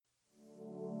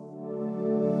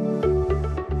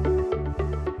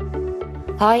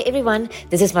Hi everyone,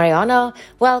 this is Mariana.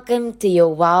 Welcome to your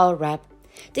Wow Wrap.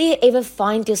 Do you ever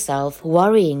find yourself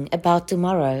worrying about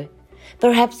tomorrow?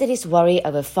 Perhaps it is worry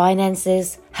over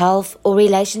finances, health, or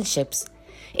relationships.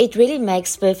 It really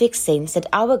makes perfect sense that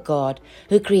our God,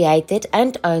 who created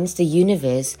and owns the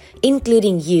universe,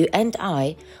 including you and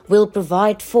I, will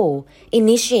provide for,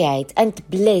 initiate, and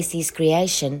bless His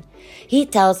creation. He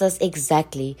tells us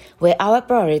exactly where our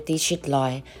priorities should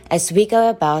lie as we go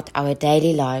about our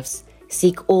daily lives.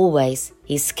 Seek always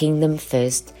His kingdom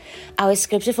first. Our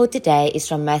scripture for today is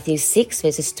from Matthew 6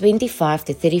 verses 25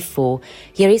 to 34.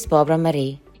 Here is Barbara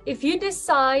Marie. If you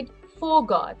decide for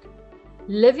God,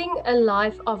 living a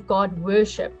life of God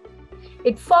worship,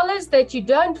 it follows that you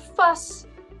don't fuss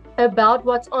about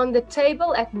what's on the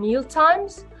table at meal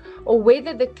times or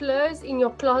whether the clothes in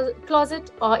your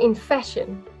closet are in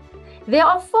fashion. There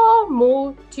are far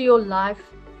more to your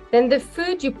life than the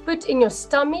food you put in your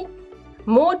stomach,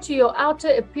 more to your outer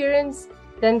appearance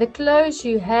than the clothes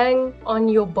you hang on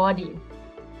your body.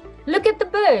 Look at the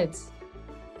birds,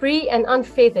 free and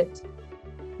unfeathered,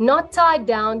 not tied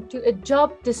down to a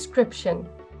job description,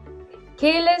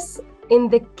 careless in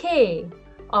the care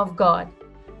of God.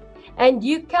 And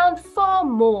you count far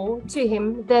more to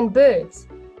Him than birds.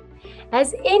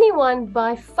 Has anyone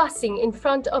by fussing in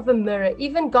front of a mirror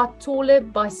even got taller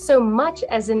by so much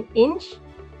as an inch?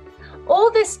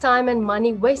 All this time and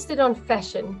money wasted on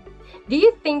fashion, do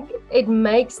you think it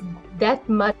makes that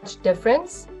much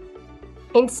difference?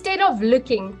 Instead of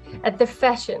looking at the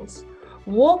fashions,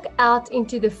 walk out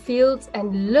into the fields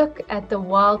and look at the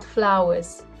wild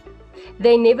flowers.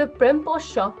 They never primp or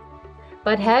shop,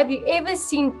 but have you ever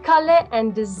seen color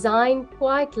and design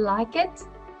quite like it?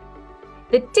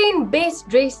 The 10 best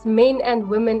dressed men and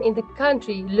women in the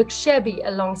country look shabby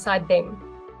alongside them.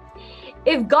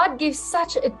 If God gives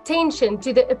such attention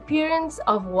to the appearance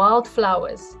of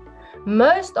wildflowers,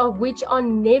 most of which are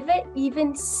never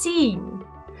even seen,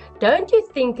 don't you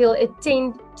think He'll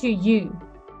attend to you,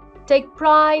 take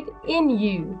pride in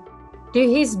you, do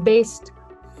His best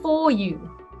for you?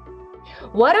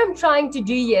 What I'm trying to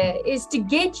do here is to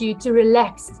get you to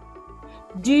relax.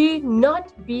 Do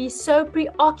not be so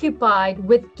preoccupied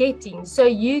with getting so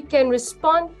you can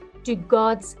respond to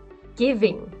God's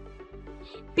giving.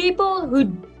 People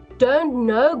who don't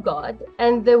know God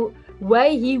and the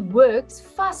way He works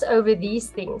fuss over these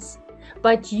things,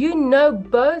 but you know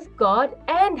both God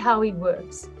and how He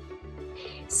works.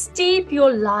 Steep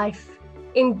your life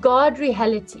in God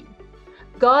reality,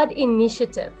 God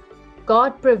initiative,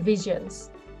 God provisions.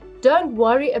 Don't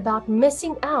worry about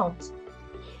missing out.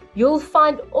 You'll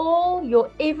find all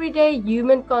your everyday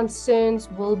human concerns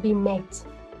will be met.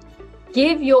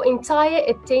 Give your entire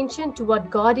attention to what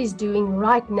God is doing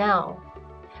right now.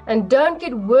 And don't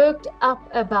get worked up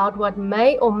about what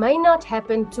may or may not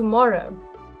happen tomorrow.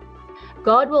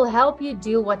 God will help you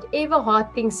deal whatever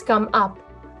hard things come up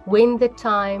when the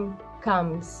time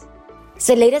comes.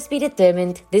 So let us be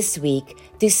determined this week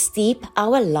to steep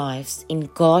our lives in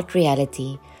God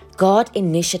reality, God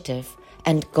initiative,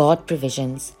 and God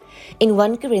provisions. In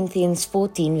 1 Corinthians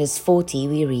 14 verse 40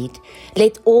 we read,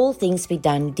 "Let all things be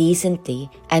done decently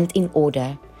and in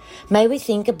order." May we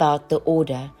think about the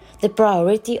order, the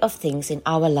priority of things in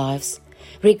our lives.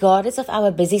 Regardless of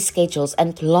our busy schedules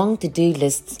and long to-do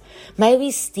lists, may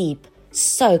we steep,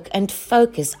 soak and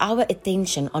focus our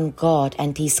attention on God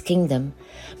and His kingdom.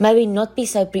 May we not be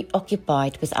so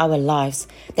preoccupied with our lives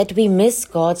that we miss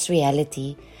God's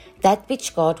reality, that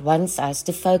which God wants us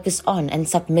to focus on and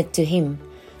submit to Him.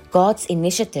 God's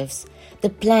initiatives, the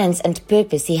plans and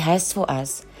purpose He has for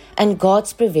us, and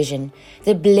God's provision,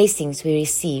 the blessings we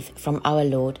receive from our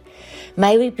Lord.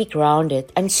 May we be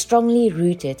grounded and strongly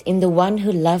rooted in the one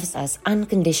who loves us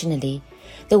unconditionally,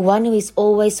 the one who is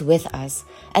always with us,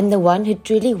 and the one who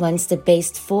truly wants the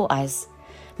best for us.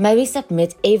 May we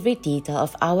submit every detail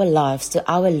of our lives to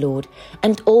our Lord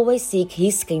and always seek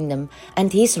His kingdom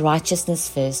and His righteousness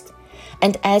first.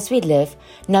 And as we live,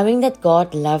 knowing that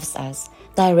God loves us,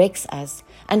 directs us,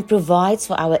 and provides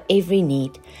for our every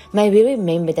need, may we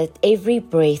remember that every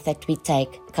breath that we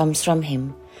take comes from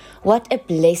Him. What a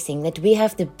blessing that we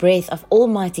have the breath of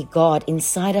Almighty God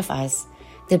inside of us,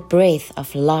 the breath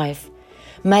of life.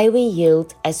 May we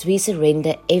yield as we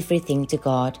surrender everything to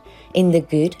God in the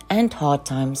good and hard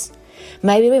times.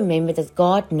 May we remember that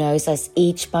God knows us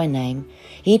each by name.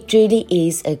 He truly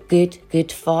is a good,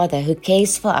 good Father who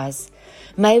cares for us.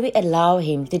 May we allow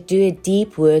Him to do a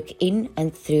deep work in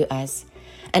and through us.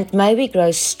 And may we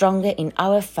grow stronger in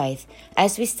our faith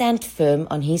as we stand firm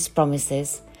on His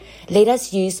promises. Let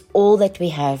us use all that we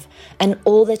have and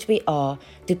all that we are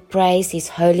to praise His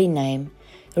holy name.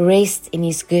 rest in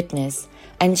His goodness,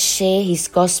 and share His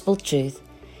gospel truth.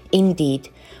 Indeed,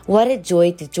 what a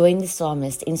joy to join the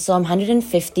psalmist in Psalm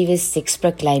 150 verse 6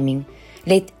 proclaiming,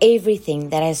 "Let everything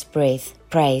that has breath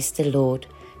praise the Lord."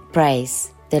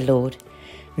 Praise the Lord.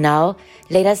 Now,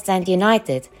 let us stand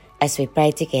united as we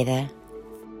pray together.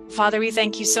 Father, we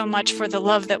thank you so much for the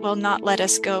love that will not let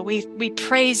us go. We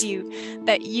praise you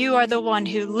that you are the one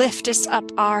who lifts up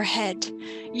our head.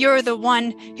 You're the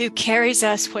one who carries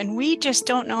us when we just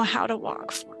don't know how to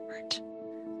walk forward.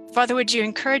 Father, would you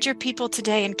encourage your people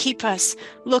today and keep us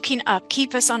looking up,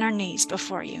 keep us on our knees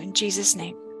before you, in Jesus'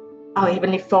 name. Our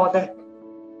Heavenly Father,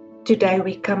 today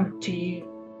we come to you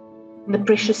in the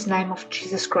precious name of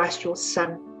Jesus Christ, your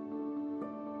Son.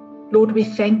 Lord, we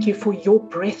thank you for your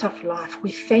breath of life.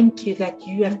 We thank you that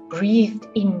you have breathed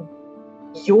in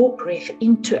your breath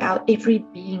into our every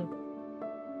being.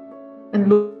 And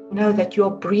Lord, we know that you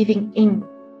are breathing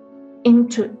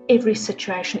into every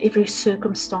situation, every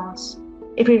circumstance,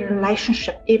 every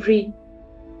relationship, every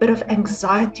bit of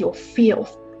anxiety or fear or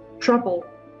trouble,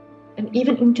 and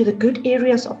even into the good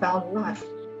areas of our life.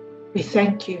 We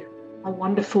thank you, our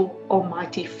wonderful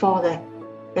Almighty Father,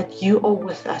 that you are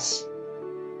with us,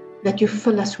 that you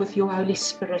fill us with your Holy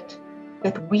Spirit,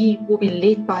 that we will be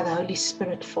led by the Holy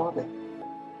Spirit, Father.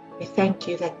 We thank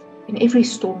you that in every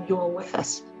storm you are with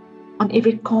us. On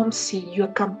every calm sea you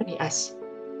accompany us,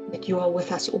 that you are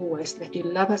with us always, that you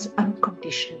love us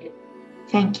unconditionally.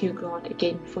 Thank you, God,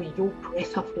 again for your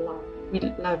breath of love. We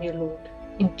love you, Lord.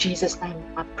 In Jesus' name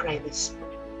I pray this.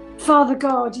 Father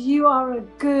God, you are a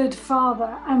good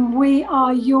Father, and we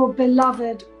are your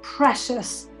beloved,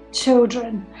 precious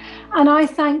children. And I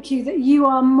thank you that you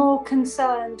are more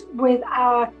concerned with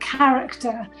our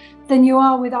character than you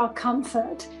are with our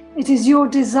comfort. It is your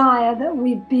desire that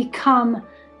we become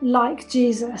like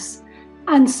Jesus.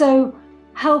 And so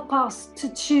help us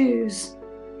to choose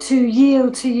to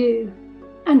yield to you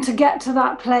and to get to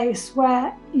that place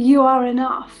where you are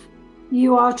enough.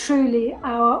 You are truly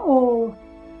our all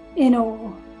in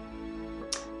all.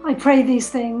 I pray these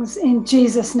things in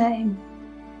Jesus' name.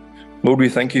 Lord, we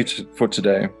thank you for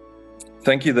today.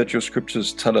 Thank you that your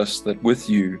scriptures tell us that with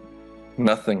you,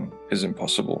 nothing is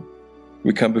impossible.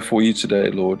 We come before you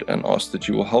today, Lord, and ask that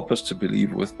you will help us to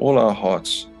believe with all our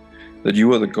hearts that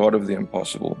you are the God of the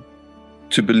impossible,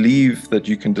 to believe that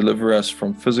you can deliver us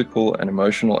from physical and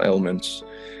emotional ailments,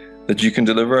 that you can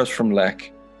deliver us from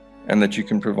lack, and that you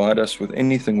can provide us with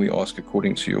anything we ask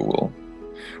according to your will.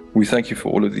 We thank you for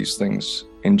all of these things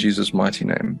in Jesus' mighty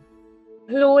name.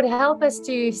 Lord, help us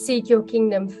to seek your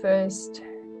kingdom first.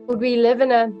 Lord, we live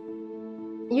in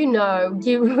we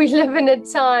live in a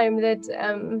time that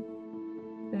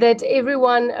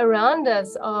everyone around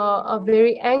us are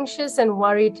very anxious and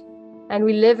worried, and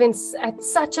we live at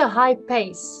such a high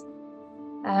pace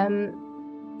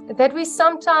that we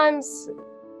sometimes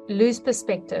lose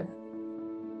perspective.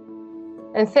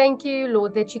 And thank you,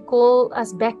 Lord, that you call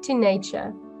us back to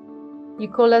nature. You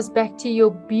call us back to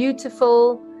your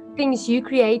beautiful things you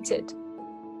created.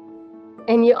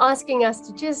 And you're asking us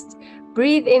to just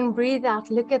breathe in, breathe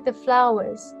out, look at the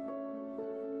flowers.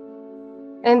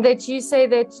 And that you say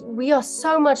that we are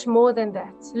so much more than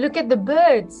that. Look at the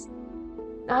birds.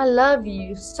 I love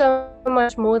you so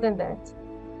much more than that.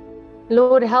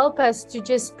 Lord, help us to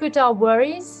just put our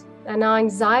worries and our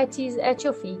anxieties at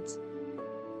your feet.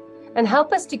 And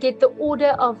help us to get the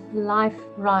order of life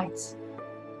right.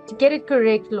 To get it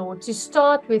correct, Lord. To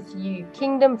start with you.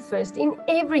 Kingdom first in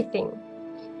everything.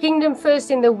 Kingdom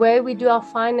first in the way we do our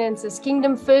finances.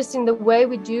 Kingdom first in the way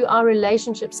we do our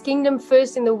relationships. Kingdom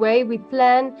first in the way we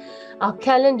plan our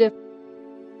calendar.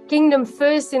 Kingdom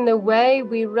first in the way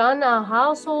we run our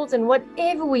households, and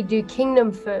whatever we do,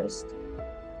 kingdom first.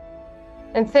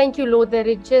 And thank you, Lord, that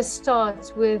it just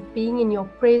starts with being in your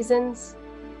presence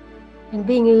and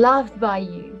being loved by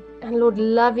you. And Lord,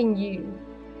 loving you,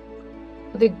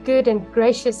 the good and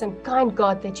gracious and kind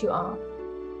God that you are.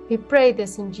 We pray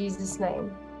this in Jesus'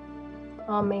 name.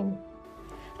 Amen.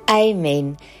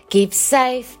 Amen. Keep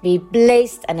safe, be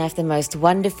blessed, and have the most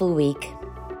wonderful week.